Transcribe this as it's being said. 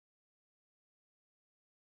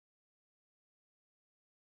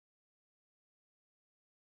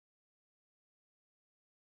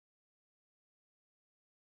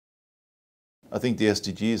I think the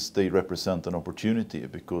SDGs, they represent an opportunity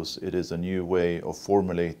because it is a new way of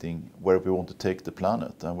formulating where we want to take the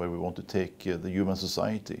planet and where we want to take the human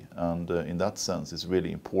society. And in that sense, it's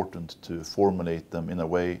really important to formulate them in a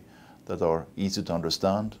way that are easy to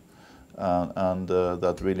understand and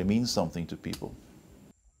that really means something to people.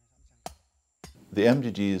 The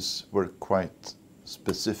MDGs were quite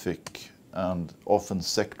specific and often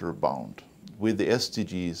sector-bound. With the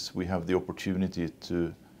SDGs, we have the opportunity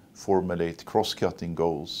to formulate cross-cutting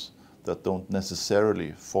goals that don't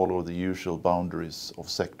necessarily follow the usual boundaries of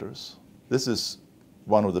sectors. This is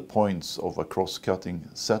one of the points of a cross-cutting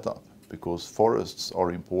setup because forests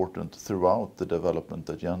are important throughout the development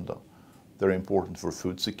agenda. They're important for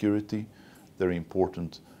food security, they're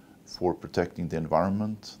important for protecting the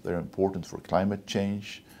environment, they're important for climate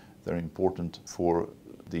change, they're important for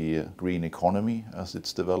the green economy as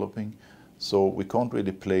it's developing. So we can't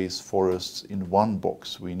really place forests in one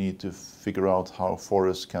box. We need to figure out how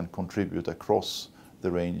forests can contribute across the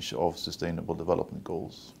range of sustainable development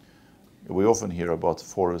goals. We often hear about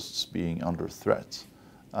forests being under threat.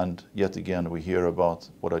 And yet again, we hear about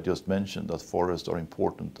what I just mentioned, that forests are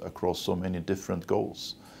important across so many different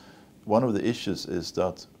goals. One of the issues is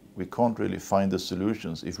that we can't really find the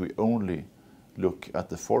solutions if we only look at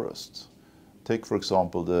the forest. Take, for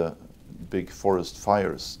example, the big forest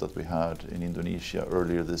fires that we had in Indonesia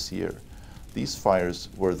earlier this year. These fires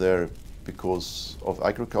were there because of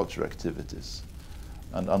agriculture activities.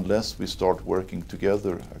 And unless we start working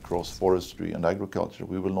together across forestry and agriculture,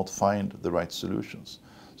 we will not find the right solutions.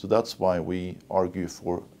 So that's why we argue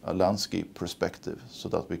for a landscape perspective, so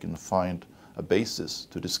that we can find a basis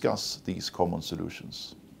to discuss these common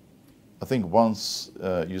solutions. I think once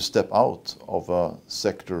you step out of a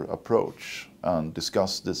sector approach and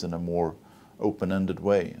discuss this in a more open-ended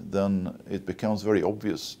way, then it becomes very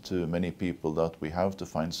obvious to many people that we have to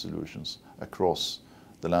find solutions across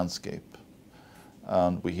the landscape.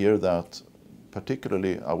 And we hear that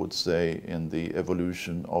particularly, I would say, in the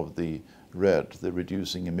evolution of the RED, the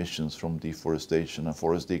reducing emissions from deforestation and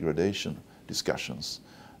forest degradation discussions.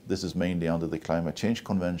 This is mainly under the Climate Change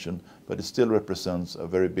Convention, but it still represents a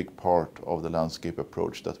very big part of the landscape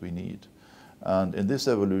approach that we need. And in this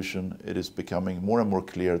evolution, it is becoming more and more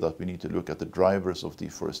clear that we need to look at the drivers of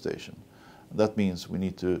deforestation. That means we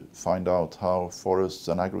need to find out how forests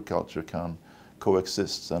and agriculture can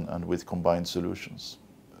coexist and with combined solutions.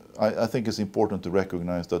 I think it's important to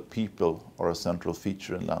recognize that people are a central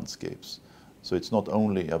feature in landscapes. So it's not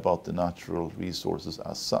only about the natural resources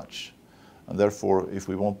as such. And therefore, if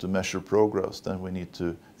we want to measure progress, then we need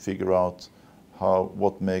to figure out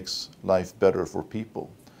what makes life better for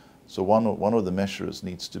people. So one of the measures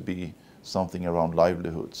needs to be something around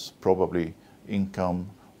livelihoods, probably income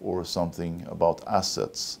or something about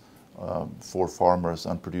assets for farmers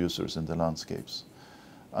and producers in the landscapes.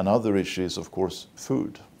 Another issue is, of course,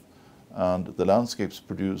 food. And the landscapes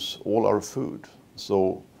produce all our food.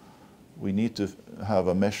 So we need to have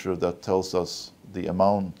a measure that tells us the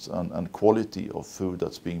amount and quality of food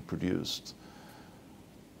that's being produced.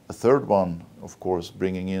 A third one, of course,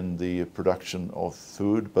 bringing in the production of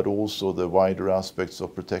food, but also the wider aspects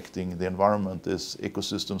of protecting the environment, is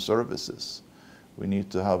ecosystem services. We need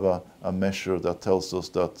to have a measure that tells us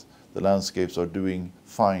that the landscapes are doing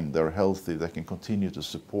fine, they're healthy, they can continue to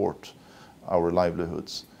support our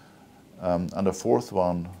livelihoods. And a fourth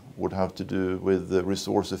one would have to do with the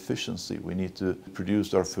resource efficiency. We need to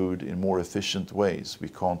produce our food in more efficient ways. We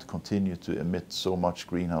can't continue to emit so much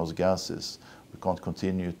greenhouse gases. We can't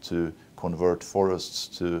continue to convert forests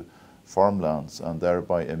to farmlands and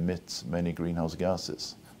thereby emit many greenhouse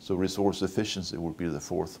gases. So resource efficiency would be the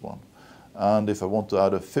fourth one. And if I want to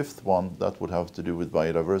add a fifth one, that would have to do with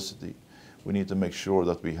biodiversity. We need to make sure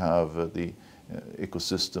that we have the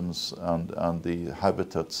ecosystems and the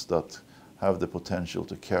habitats that have the potential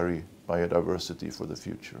to carry biodiversity for the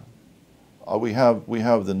future. We have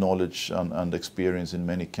the knowledge and experience in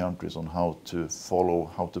many countries on how to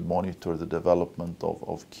follow, how to monitor the development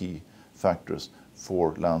of key factors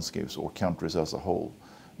for landscapes or countries as a whole.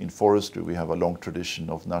 In forestry, we have a long tradition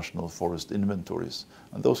of national forest inventories,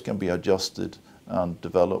 and those can be adjusted and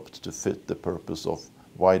developed to fit the purpose of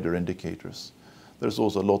wider indicators. There's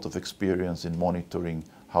also a lot of experience in monitoring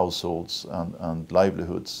households and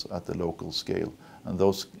livelihoods at the local scale, and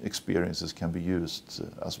those experiences can be used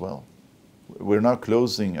as well. We're now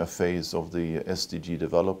closing a phase of the SDG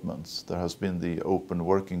developments. There has been the open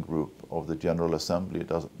working group of the General Assembly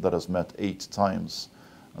that has met 8 times,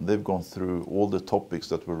 and they've gone through all the topics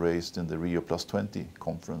that were raised in the Rio+20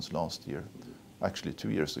 conference last year, actually 2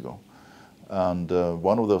 years ago. And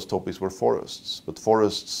one of those topics were forests, but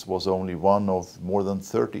forests was only one of more than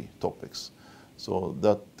 30 topics. So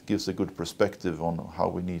that gives a good perspective on how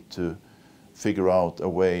we need to figure out a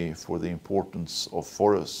way for the importance of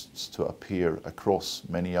forests to appear across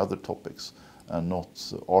many other topics and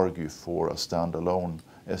not argue for a standalone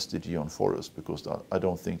SDG on forests, because I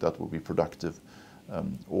don't think that will be productive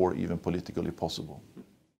or even politically possible.